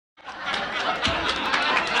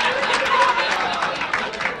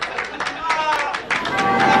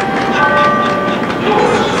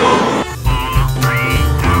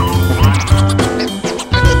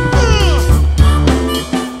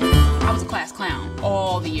clown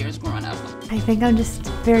all the years growing up. I think I'm just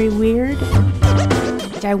very weird.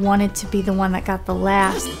 I wanted to be the one that got the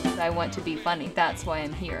laughs. I want to be funny. That's why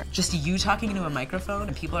I'm here. Just you talking into a microphone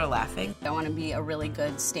and people are laughing. I want to be a really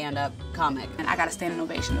good stand-up comic. And I got a standing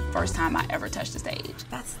ovation the first time I ever touched the stage.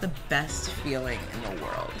 That's the best feeling in the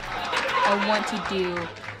world. I want to do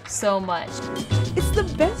so much. It's the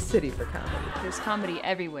best city for comedy. There's comedy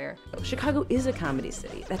everywhere. Chicago is a comedy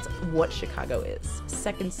city. That's what Chicago is.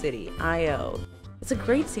 Second City, I.O. It's a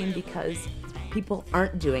great scene because people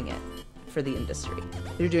aren't doing it for the industry.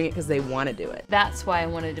 They're doing it because they want to do it. That's why I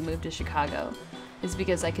wanted to move to Chicago, is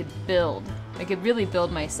because I could really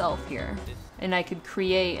build myself here. And I could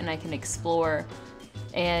create and I can explore,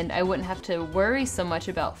 and I wouldn't have to worry so much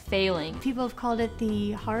about failing. People have called it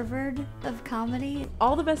the Harvard of comedy.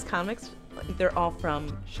 All the best comics, they're all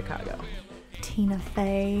from Chicago. Tina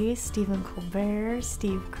Fey, Stephen Colbert,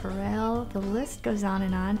 Steve Carell, the list goes on.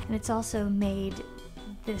 And it's also made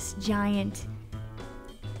this giant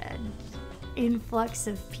influx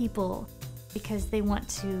of people because they want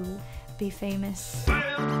to be famous. We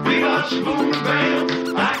got Spoon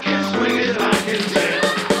Band, I can swing it, I can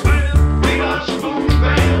dance. We got Spoon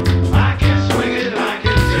Band, I can swing it, I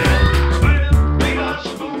can dance. We got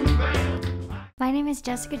Spoon Band. My name is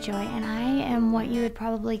Jessica Joy, and I am what you would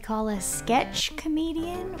probably call a sketch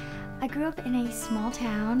comedian. I grew up in a small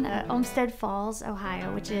town, Olmsted Falls,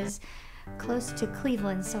 Ohio, which is close to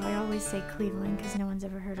Cleveland, so I always say Cleveland because no one's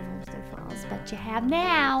ever heard of Olmsted Falls, but you have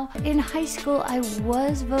now. In high school, I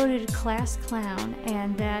was voted class clown,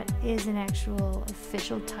 and that is an actual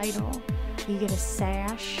official title. You get a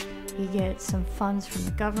sash, you get some funds from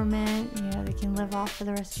the government, you know, they can live off for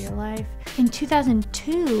the rest of your life. In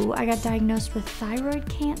 2002, I got diagnosed with thyroid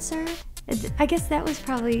cancer. I guess that was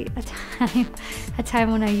probably a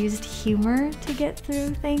time when I used humor to get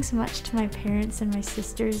through things, much to my parents' and my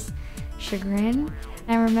sister's chagrin.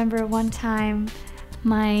 I remember one time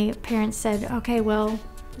my parents said, okay, well,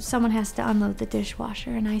 someone has to unload the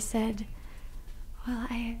dishwasher. And I said, well,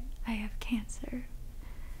 I have cancer.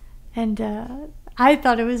 And I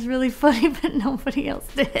thought it was really funny, but nobody else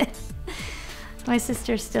did. My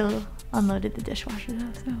sister still unloaded the dishwasher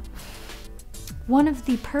though, so. One of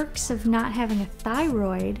the perks of not having a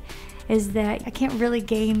thyroid is that I can't really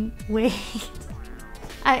gain weight.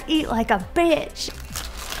 I eat like a bitch.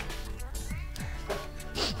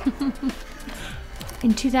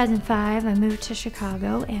 In 2005, I moved to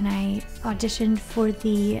Chicago and I auditioned for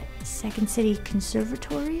the Second City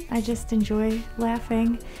Conservatory. I just enjoy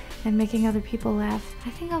laughing and making other people laugh. I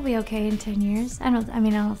think I'll be okay in 10 years. I don't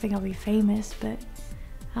think I'll be famous, but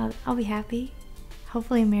I'll be happy.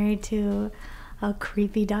 Hopefully married to a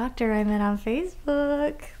creepy doctor I met on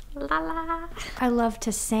Facebook. La la. I love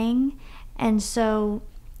to sing, and so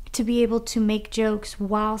to be able to make jokes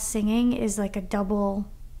while singing is like a double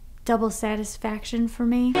satisfaction for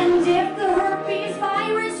me. And if the herpes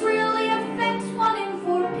virus really affects 1 in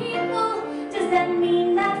 4 people, does that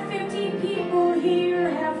mean that 50 people here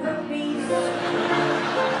have herpes?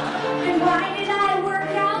 And why did I work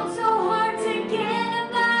out so hard to get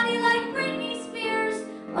a body like Britney Spears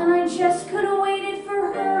when I just could have waited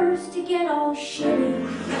for hers to get all shitty?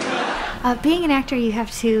 Being an actor, you have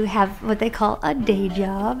to have what they call a day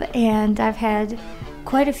job, and I've had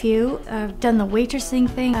quite a few. I've done the waitressing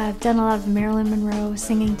thing. I've done a lot of Marilyn Monroe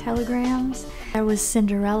singing telegrams. I was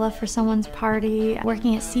Cinderella for someone's party,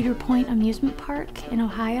 working at Cedar Point Amusement Park in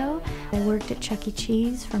Ohio. I worked at Chuck E.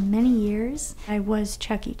 Cheese for many years. I was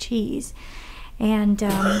Chuck E. Cheese. And,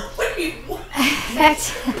 Wait, what? I'm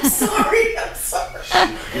sorry.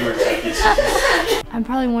 You were Chuck E. Cheese. I'm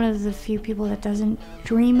probably one of the few people that doesn't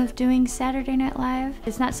dream of doing Saturday Night Live.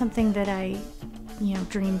 It's not something that I,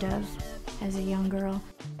 dreamed of as a young girl.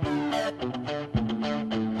 On a 3 to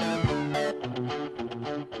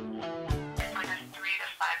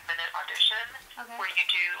 5 minute audition, where you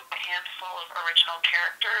do a handful of original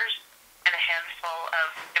characters and a handful of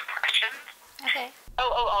impressions. Okay.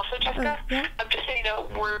 Also, Jessica, yeah? Just so you know,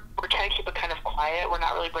 we're trying to keep it kind of quiet. We're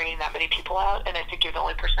not really bringing that many people out, and I think you're the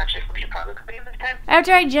only person actually from Chicago coming in this time.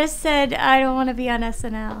 After I just said I don't want to be on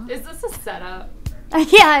SNL. Is this a setup?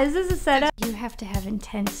 Yeah, is this a setup? You have to have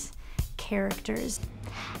intense characters.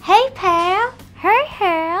 Hey, pal. Hey,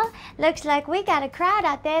 Hal. Looks like we got a crowd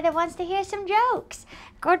out there that wants to hear some jokes.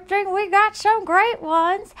 Good thing we got some great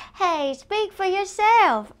ones. Hey, speak for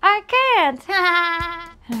yourself. I can't.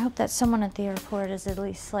 And I hope that someone at the airport is at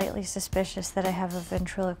least slightly suspicious that I have a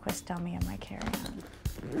ventriloquist dummy in my carry-on.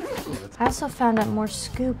 I also found out more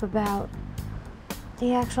scoop about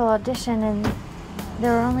the actual audition, and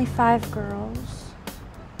there were only 5 girls.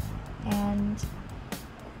 And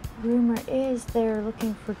rumor is they're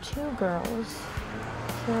looking for 2 girls.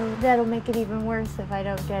 So that'll make it even worse if I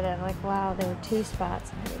don't get it. Like, wow, there were 2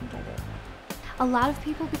 spots and I didn't get it. A lot of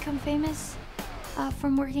people become famous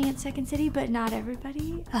from working at Second City, but not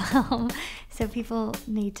everybody. So people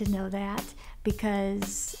need to know that,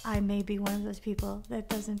 because I may be one of those people that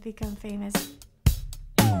doesn't become famous.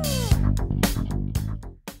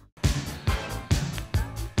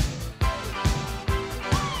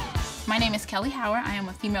 My name is Kelly Howard. I am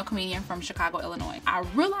a female comedian from Chicago, Illinois. I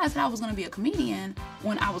realized that I was going to be a comedian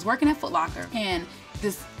when I was working at Foot Locker, and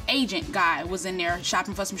this agent guy was in there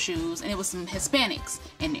shopping for some shoes, and it was some Hispanics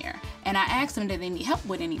in there. And I asked them, did they need help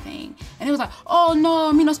with anything? And he was like, oh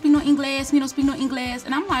no, me no speak no English, me no speak no English.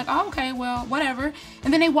 And I'm like, oh, okay, well, whatever.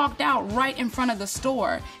 And then they walked out right in front of the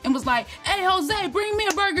store and was like, hey, Jose, bring me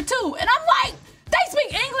a burger too. And I'm like, they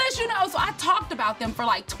speak English, you know? So I talked about them for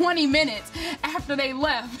like 20 minutes after they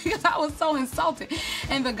left because I was so insulted.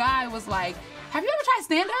 And the guy was like, have you ever tried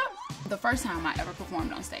stand-up? The first time I ever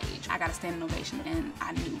performed on stage, I got a standing ovation, and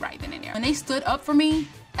I knew right then and there. When they stood up for me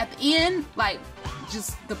at the end, like,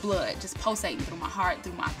 just the blood just pulsating through my heart,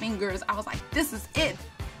 through my fingers, I was like, this is it.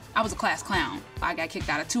 I was a class clown. I got kicked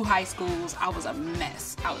out of 2 high schools. I was a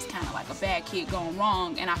mess. I was kind of like a bad kid going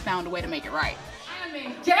wrong, and I found a way to make it right. I'm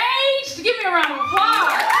engaged. Give me a round of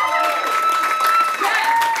applause.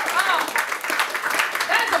 Yes. Oh.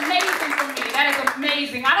 That is amazing for me. That is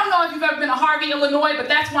amazing. I don't know if you've ever been to Harvey, Illinois, but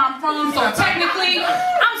that's where I'm from. So technically,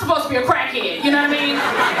 I'm supposed to be a crackhead. You know what I mean?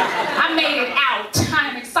 I made it out.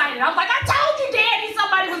 I'm excited. I was like, I told you, Daddy,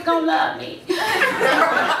 somebody was gonna love me.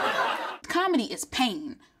 Comedy is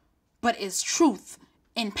pain, but it's truth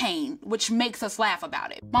in pain, which makes us laugh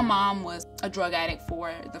about it. My mom was a drug addict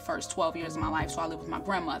for the first 12 years of my life, so I lived with my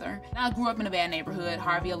grandmother. And I grew up in a bad neighborhood,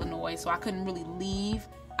 Harvey, Illinois, so I couldn't really leave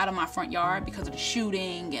out of my front yard because of the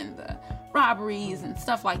shooting and the robberies and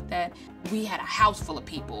stuff like that. We had a house full of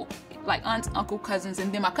people, like aunts, uncle, cousins,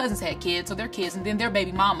 and then my cousins had kids, so their kids, and then their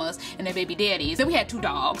baby mamas and their baby daddies. Then we had 2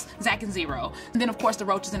 dogs, Zach and Zero, and then of course the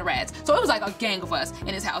roaches and the rats. So it was like a gang of us in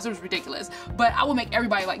his house. It was ridiculous. But I would make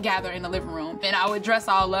everybody like gather in the living room, and I would dress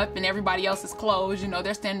all up in everybody else's clothes. You know,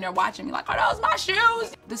 they're standing there watching me like, are those my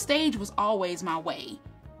shoes? The stage was always my way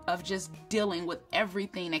of just dealing with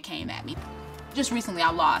everything that came at me. Just recently,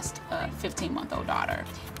 I lost a 15-month-old daughter,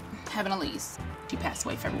 Heaven Elise. She passed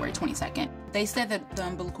away February 22nd. They said that the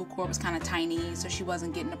umbilical cord was kind of tiny, so she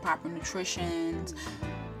wasn't getting the proper nutrition.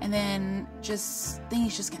 And then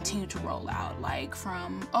things just continued to roll out, like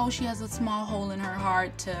from, oh, she has a small hole in her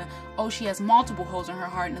heart, to, oh, she has multiple holes in her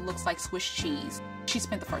heart and it looks like Swiss cheese. She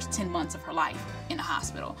spent the first 10 months of her life in the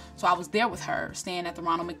hospital. So I was there with her, staying at the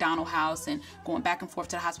Ronald McDonald House and going back and forth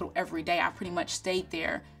to the hospital every day. I pretty much stayed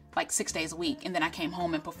there like 6 days a week, and then I came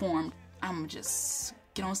home and performed. I'm just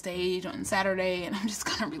get on stage on Saturday, and I'm just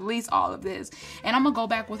gonna release all of this, and I'm gonna go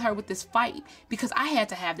back with her with this fight, because I had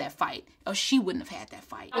to have that fight, or she wouldn't have had that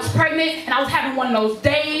fight. I was pregnant, and I was having one of those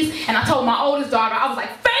days, and I told my oldest daughter, I was like,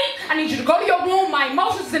 Faith, I need you to go to your room, my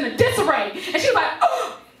emotions is in a disarray. And she was like,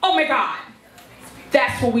 oh my God,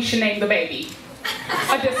 that's what we should name the baby,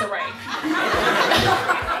 a disarray.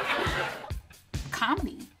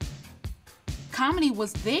 Comedy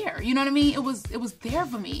was there, you know what I mean? It was there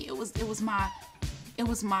for me. It was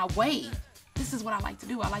my way. This is what I like to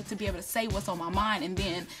do. I like to be able to say what's on my mind and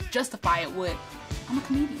then justify it with, I'm a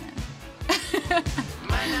comedian.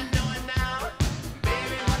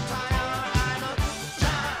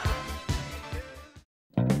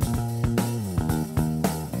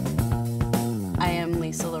 I am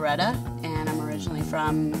Lisa Loretta, and I'm originally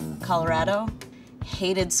from Colorado.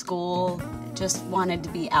 Hated school, just wanted to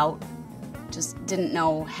be out. Just didn't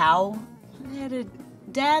know how. I had a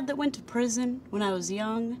dad that went to prison when I was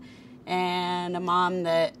young, and a mom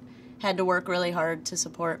that had to work really hard to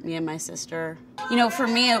support me and my sister. You know, for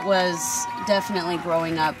me it was definitely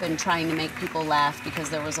growing up and trying to make people laugh, because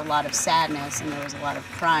there was a lot of sadness and there was a lot of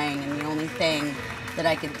crying, and the only thing that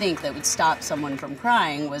I could think that would stop someone from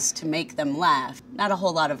crying was to make them laugh. Not a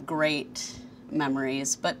whole lot of great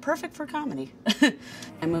memories, but perfect for comedy.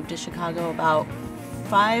 I moved to Chicago about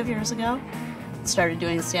 5 years ago. Started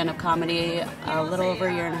doing stand-up comedy a little over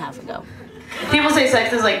a year and a half ago. People say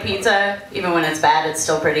sex is like pizza. Even when it's bad, it's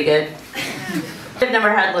still pretty good. I've never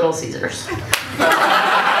had Little Caesars.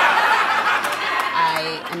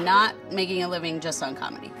 I am not making a living just on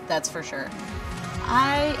comedy, that's for sure.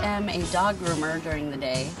 I am a dog groomer during the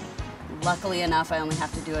day. Luckily enough, I only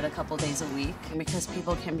have to do it a couple days a week, because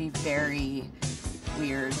people can be very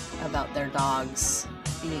weird about their dogs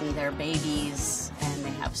being their babies, and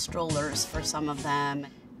they have strollers for some of them.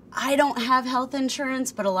 I don't have health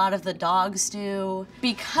insurance, but a lot of the dogs do.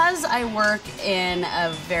 Because I work in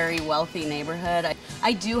a very wealthy neighborhood,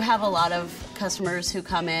 I do have a lot of customers who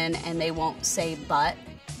come in and they won't say but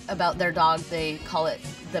about their dog. They call it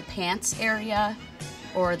the pants area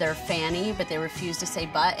or their fanny, but they refuse to say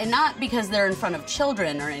but. And not because they're in front of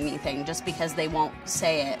children or anything, just because they won't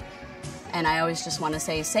say it. And I always just want to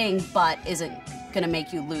say, saying but isn't going to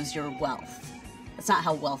make you lose your wealth. That's not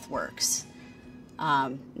how wealth works.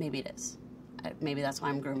 Maybe it is. Maybe that's why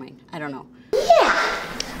I'm grooming. I don't know. Yeah!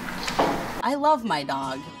 I love my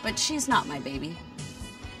dog, but she's not my baby.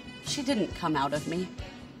 She didn't come out of me.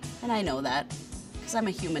 And I know that, because I'm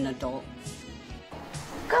a human adult.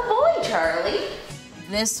 Good boy, Charlie.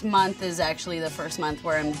 This month is actually the first month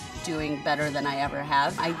where I'm doing better than I ever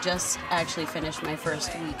have. I just actually finished my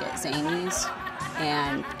first week at Zanies,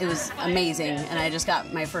 and it was amazing, and I just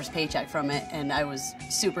got my first paycheck from it, and I was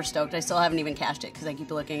super stoked. I still haven't even cashed it because I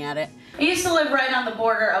keep looking at it. I used to live right on the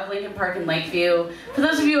border of Lincoln Park and Lakeview. For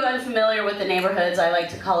those of you unfamiliar with the neighborhoods, I like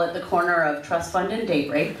to call it the corner of trust fund and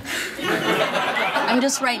date rape. I'm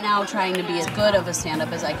just right now trying to be as good of a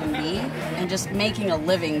stand-up as I can be, and just making a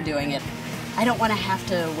living doing it. I don't want to have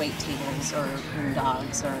to wait tables or groom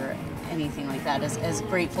dogs or anything like that. As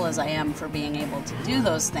grateful as I am for being able to do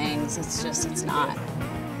those things, it's not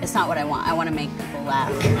what I want. I want to make people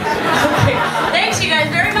laugh. Okay. Thanks you guys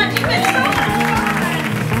very much. You've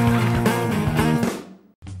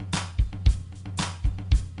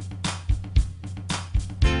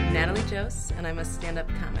been Natalie Jose, and I'm a stand-up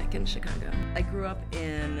comic in Chicago. I grew up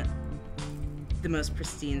in the most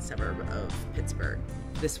pristine suburb of Pittsburgh.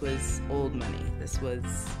 This was old money. This was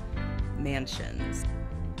mansions,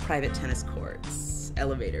 private tennis courts,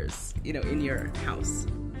 elevators, in your house.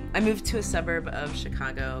 I moved to a suburb of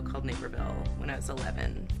Chicago called Naperville when I was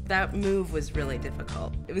 11. That move was really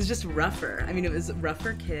difficult. It was just rougher. It was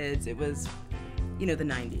rougher kids. It was, the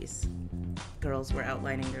 90s. Girls were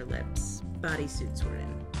outlining their lips. Bodysuits were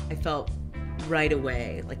in. I felt right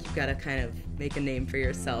away like you've got to kind of make a name for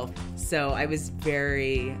yourself. So I was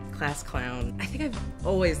very class clown. I think I've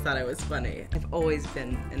always thought I was funny. I've always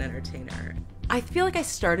been an entertainer. I feel like I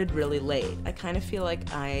started really late. I kind of feel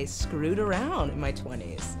like I screwed around in my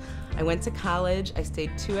 20s. I went to college. I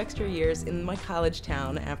stayed 2 extra years in my college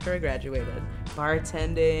town after I graduated,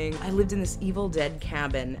 bartending. I lived in this Evil Dead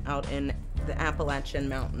cabin out in the Appalachian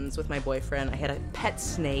Mountains with my boyfriend. I had a pet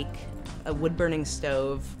snake, a wood-burning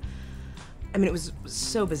stove. It was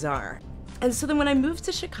so bizarre. And so then when I moved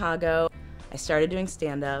to Chicago, I started doing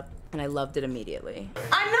stand-up, and I loved it immediately.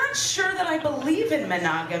 I'm not sure that I believe in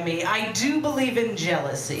monogamy. I do believe in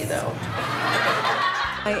jealousy, though.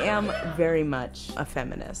 I am very much a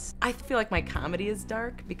feminist. I feel like my comedy is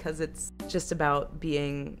dark because it's just about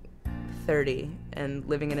being 30 and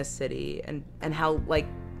living in a city and how,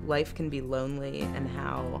 life can be lonely, and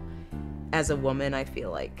how, as a woman, I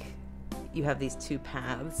feel like you have these two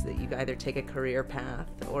paths, that you either take a career path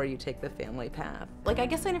or you take the family path. I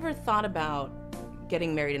guess I never thought about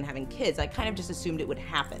getting married and having kids. I kind of just assumed it would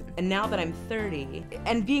happen. And now that I'm 30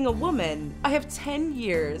 and being a woman, I have 10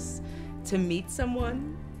 years to meet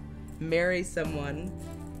someone, marry someone,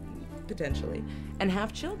 potentially, and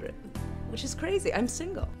have children, which is crazy. I'm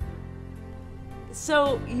single.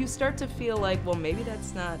 So you start to feel like, well, maybe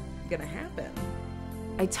that's not gonna happen.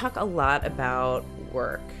 I talk a lot about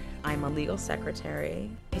work. I'm a legal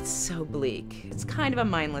secretary. It's so bleak. It's kind of a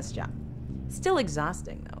mindless job. Still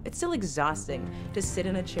exhausting, though. It's still exhausting to sit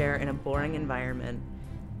in a chair in a boring environment.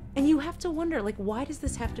 And you have to wonder, why does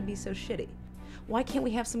this have to be so shitty? Why can't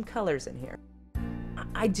we have some colors in here?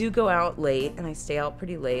 I do go out late, and I stay out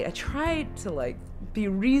pretty late. I try to, be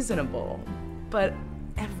reasonable, but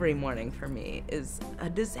every morning for me is a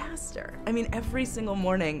disaster. Every single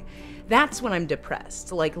morning, that's when I'm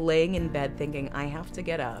depressed, laying in bed thinking I have to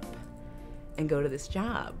get up and go to this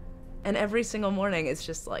job. And every single morning it's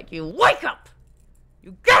just you wake up!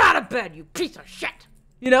 You get out of bed, you piece of shit!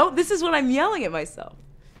 This is when I'm yelling at myself.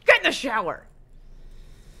 Get in the shower!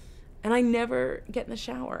 And I never get in the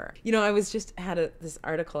shower. I was just had this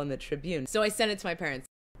article in the Tribune. So I sent it to my parents.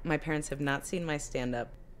 My parents have not seen my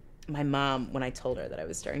stand-up. My mom, when I told her that I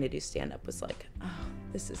was starting to do stand-up, was like, oh,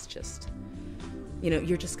 this is just,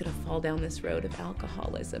 you're just gonna fall down this road of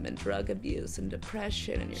alcoholism and drug abuse and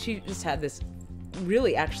depression. And she just had this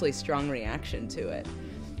really actually strong reaction to it.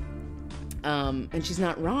 And she's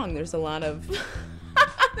not wrong. There's a lot of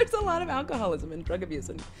alcoholism and drug abuse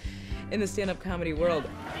in the stand-up comedy world.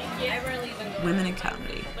 Women in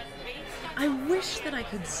comedy. I wish that I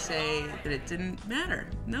could say that it didn't matter.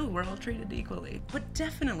 No, we're all treated equally. But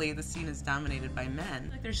definitely the scene is dominated by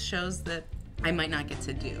men. There's shows that I might not get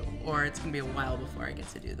to do, or it's gonna be a while before I get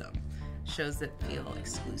to do them. Shows that feel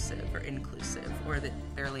exclusive or inclusive, or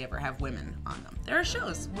that barely ever have women on them. There are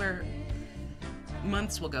shows where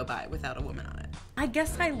months will go by without a woman on it. I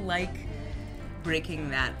guess I like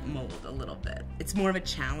breaking that mold a little bit. It's more of a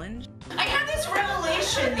challenge. I had this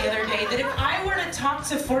revelation the other day that if I were to talk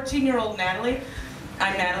to 14-year-old Natalie,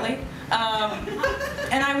 I'm Natalie,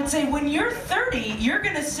 and I would say, when you're 30, you're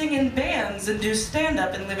gonna sing in bands and do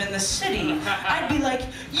stand-up and live in the city, I'd be like,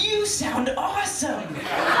 you sound awesome.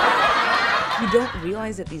 You don't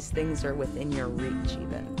realize that these things are within your reach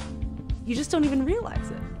even. You just don't even realize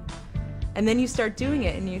it. And then you start doing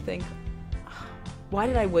it and you think, oh, why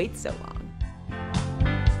did I wait so long?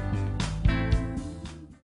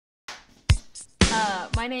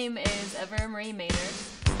 My name is Ever Marie Maynard.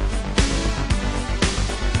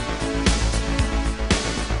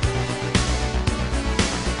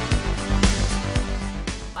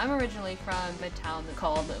 I'm originally from a town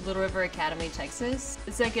called Little River Academy, Texas.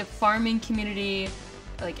 It's like a farming community,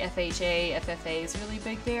 like FHA, FFA is really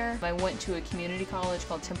big there. I went to a community college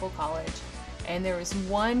called Temple College, and there was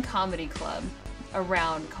one comedy club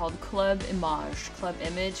around called Club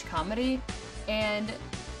Image Comedy, and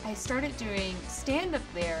I started doing stand-up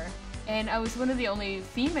there, and I was one of the only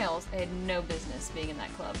females. I had no business being in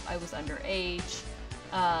that club. I was underage.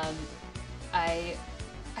 I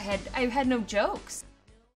had no jokes.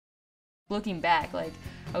 Looking back, like,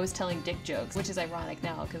 I was telling dick jokes, which is ironic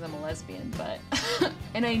now because I'm a lesbian, but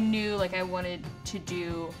and I knew like I wanted to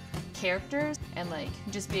do characters and like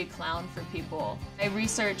just be a clown for people. I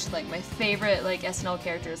researched like my favorite like SNL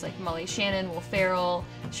characters like Molly Shannon, Will Ferrell,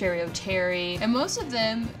 Sherry O'Terry, and most of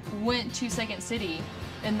them went to Second City,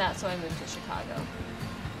 and that's why I moved to Chicago.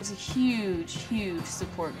 It was a huge, huge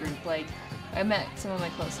support group. Like, I met some of my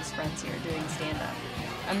closest friends here doing stand-up.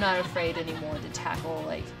 I'm not afraid anymore to tackle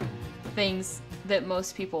like things that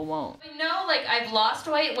most people won't. I know, like, I've lost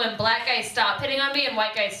weight when black guys stop hitting on me and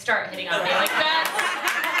white guys start hitting on me. Like, that's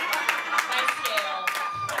my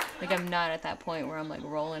scale. Like, I'm not at that point where I'm like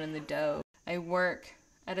rolling in the dough. I work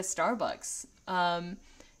at a Starbucks. Can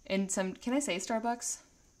I say Starbucks?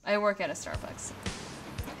 I work at a Starbucks.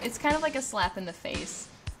 It's kind of like a slap in the face,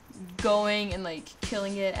 going and like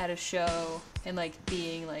killing it at a show and like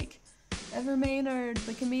being like Ever Maynard,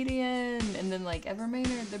 the comedian, and then like Ever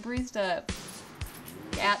Maynard, the barista.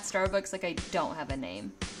 At Starbucks, like, I don't have a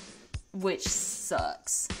name, which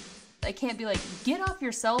sucks. I can't be like, get off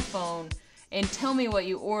your cell phone and tell me what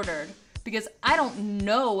you ordered, because I don't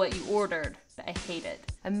know what you ordered. I hate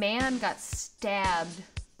it. A man got stabbed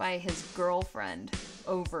by his girlfriend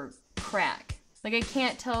over crack. Like, I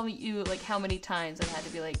can't tell you like how many times I've had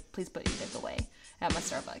to be like, please put your dick away at my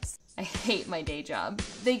Starbucks. I hate my day job.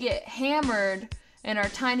 They get hammered in our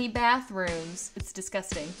tiny bathrooms. It's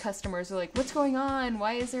disgusting. Customers are like, what's going on?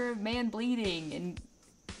 Why is there a man bleeding? And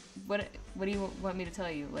what do you want me to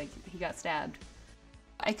tell you? Like, he got stabbed.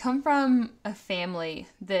 I come from a family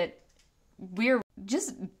that we're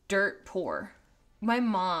just dirt poor. My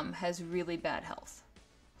mom has really bad health.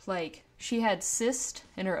 Like, she had cysts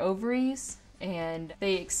in her ovaries and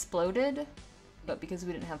they exploded, but because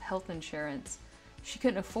we didn't have health insurance, she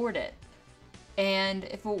couldn't afford it. And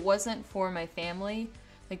if it wasn't for my family,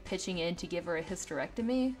 like, pitching in to give her a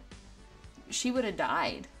hysterectomy, she would have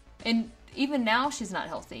died. And even now, she's not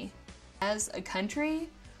healthy. As a country,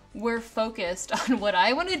 we're focused on what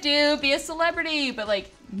I want to do, be a celebrity, but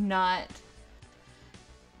like, not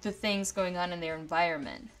the things going on in their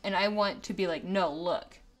environment. And I want to be like, no,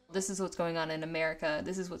 look, this is what's going on in America.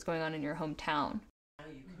 This is what's going on in your hometown.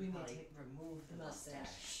 We need to remove the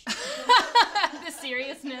mustache. The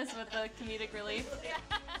seriousness with the comedic relief.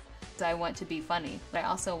 I want to be funny, but I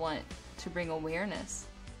also want to bring awareness.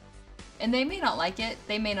 And they may not like it,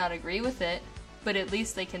 they may not agree with it, but at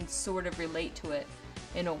least they can sort of relate to it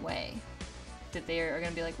in a way that they are going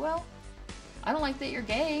to be like, well, I don't like that you're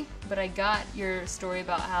gay, but I got your story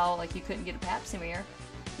about how like you couldn't get a pap smear.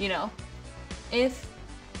 You know, if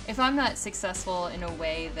I'm not successful in a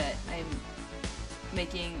way that I'm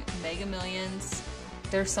making mega millions,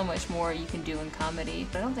 there's so much more you can do in comedy.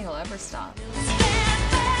 But I don't think I'll ever stop.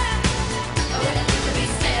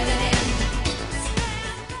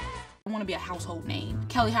 I want to be a household name.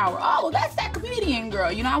 Kelly Howard, oh, well, that's that comedian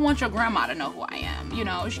girl. You know, I want your grandma to know who I am. You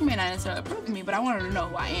know, she may not necessarily approve of me, but I want her to know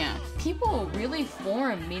who I am. People really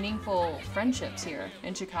form meaningful friendships here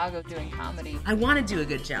in Chicago doing comedy. I want to do a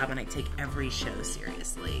good job and I take every show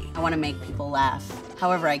seriously. I want to make people laugh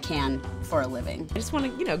however I can for a living. I just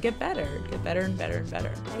want to, get better and better and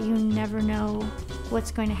better. You never know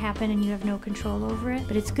what's going to happen and you have no control over it.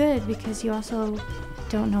 But it's good because you also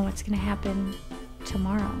don't know what's going to happen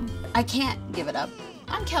tomorrow. I can't give it up.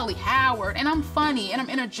 I'm Kelly Howard, and I'm funny, and I'm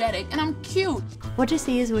energetic, and I'm cute. What you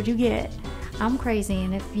see is what you get. I'm crazy,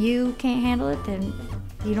 and if you can't handle it, then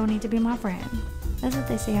you don't need to be my friend. That's what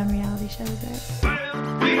they say on reality shows,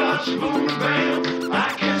 right? We got Spoon Band. I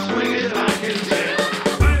can swing it, I can dance.